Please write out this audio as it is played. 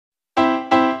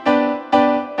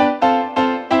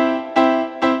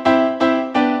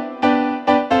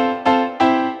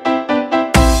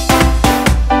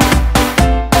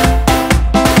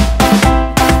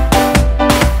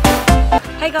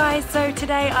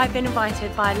today I've been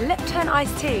invited by Lipton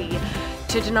Ice Tea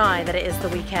to deny that it is the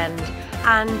weekend,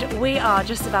 and we are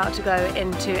just about to go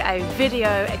into a video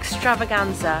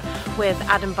extravaganza with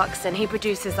Adam Buxton. He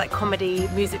produces like comedy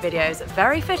music videos,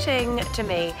 very fitting to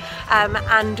me,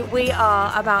 and we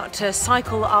are about to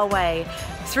cycle our way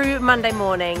through Monday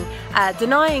morning,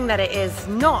 denying that it is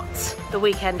not the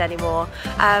weekend anymore,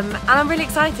 and I'm really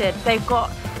excited. They've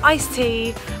got iced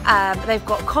tea, they've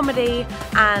got comedy,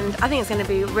 and I think it's going to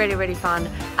be really, really fun.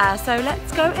 So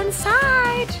let's go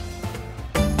inside.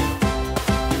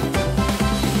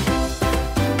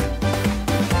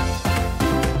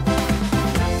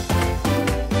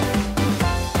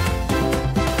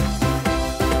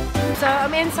 So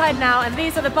I'm inside now, and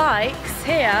these are the bikes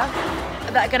here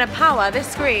that are going to power this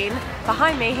screen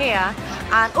behind me here,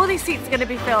 and all these seats are going to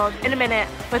be filled in a minute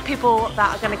with people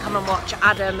that are going to come and watch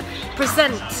Adam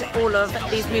present all of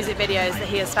these music videos that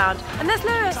he has found. And there's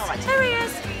Lewis, there he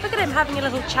is, look at him having a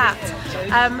little chat.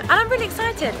 And I'm really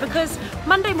excited because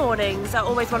Monday mornings are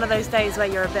always one of those days where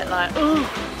you're a bit like, ooh,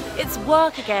 it's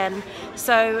work again.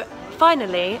 So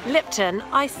finally, Lipton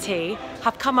Ice Tea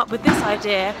have come up with this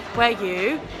idea where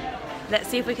you, let's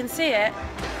see if we can see it,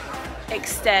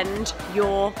 extend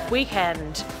your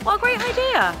weekend. What a great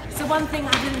idea. So one thing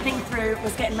I didn't think through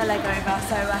was getting my leg over,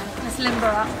 so let's limber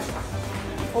up.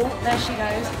 Oh, there she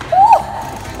goes.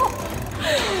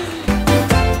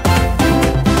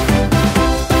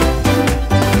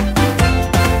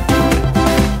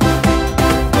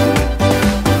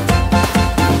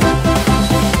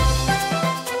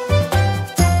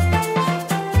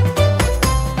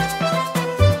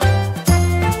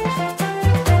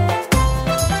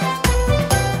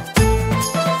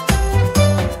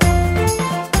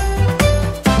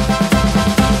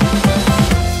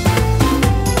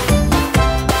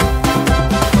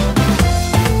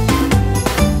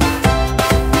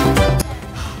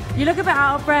 You look a bit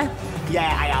out of breath.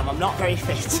 Yeah, I am. I'm not very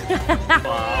fit. Come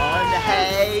on,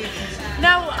 hey.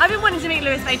 Now, I've been wanting to meet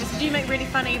Lewis for ages. You make really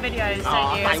funny videos,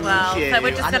 don't you, as well? You. So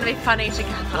we're just going to be funny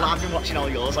together. Well, I've been watching all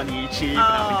yours on YouTube, and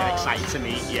I've been excited to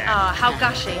meet you. Oh, how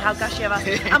gushy of us.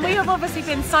 And we have obviously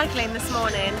been cycling this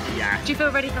morning. Yeah. Do you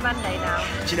feel ready for Monday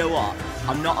now? Do you know what?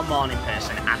 I'm not a morning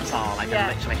person at all. Like,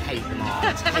 I literally hate the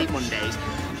mornings, hate Mondays.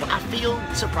 But I feel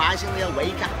surprisingly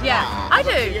awake after that. I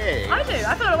do.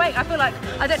 I feel awake. I feel like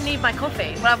I don't need my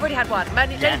coffee. Well, I've already had one.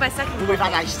 Only my second coffee. We've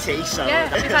had iced tea, so...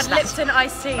 Yeah, we've had Lipton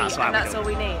Ice Tea, and that's all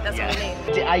we need. That's all we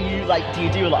need. Are you, like, do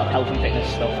you do a lot of health and fitness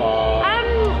stuff, or...?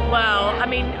 Well, I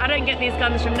mean, I don't get these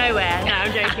guns from nowhere. No,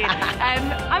 I'm joking.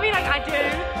 I mean, like,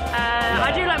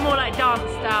 I do like more like dance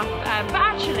stuff. But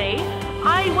actually,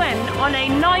 I went on a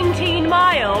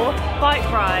 19-mile bike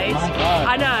ride. My God.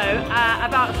 I know,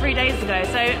 about 3 days ago.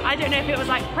 So I don't know if it was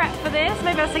like prep for this.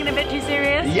 Maybe I was taking it a bit too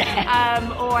serious.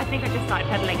 Yeah. Or I think I just started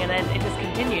pedaling and then it just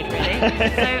continued really.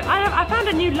 So I found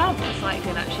a new love for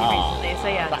cycling actually recently. So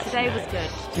yeah, today was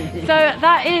good. So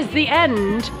that is the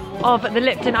end of the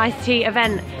Lipton Ice Tea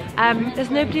event. There's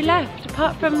nobody left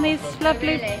apart from these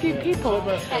lovely few people,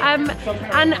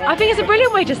 and I think it's a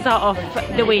brilliant way to start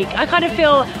off the week. I kind of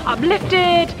feel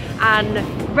uplifted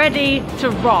and ready to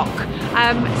rock.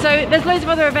 So there's loads of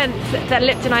other events that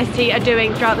Lipton Ice Tea are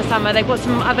doing throughout the summer. They've got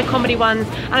some other comedy ones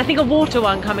and I think a water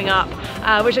one coming up,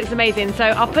 which looks amazing. So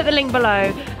I'll put the link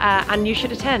below and you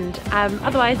should attend.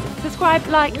 Otherwise, subscribe,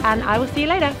 like, and I will see you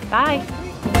later. Bye.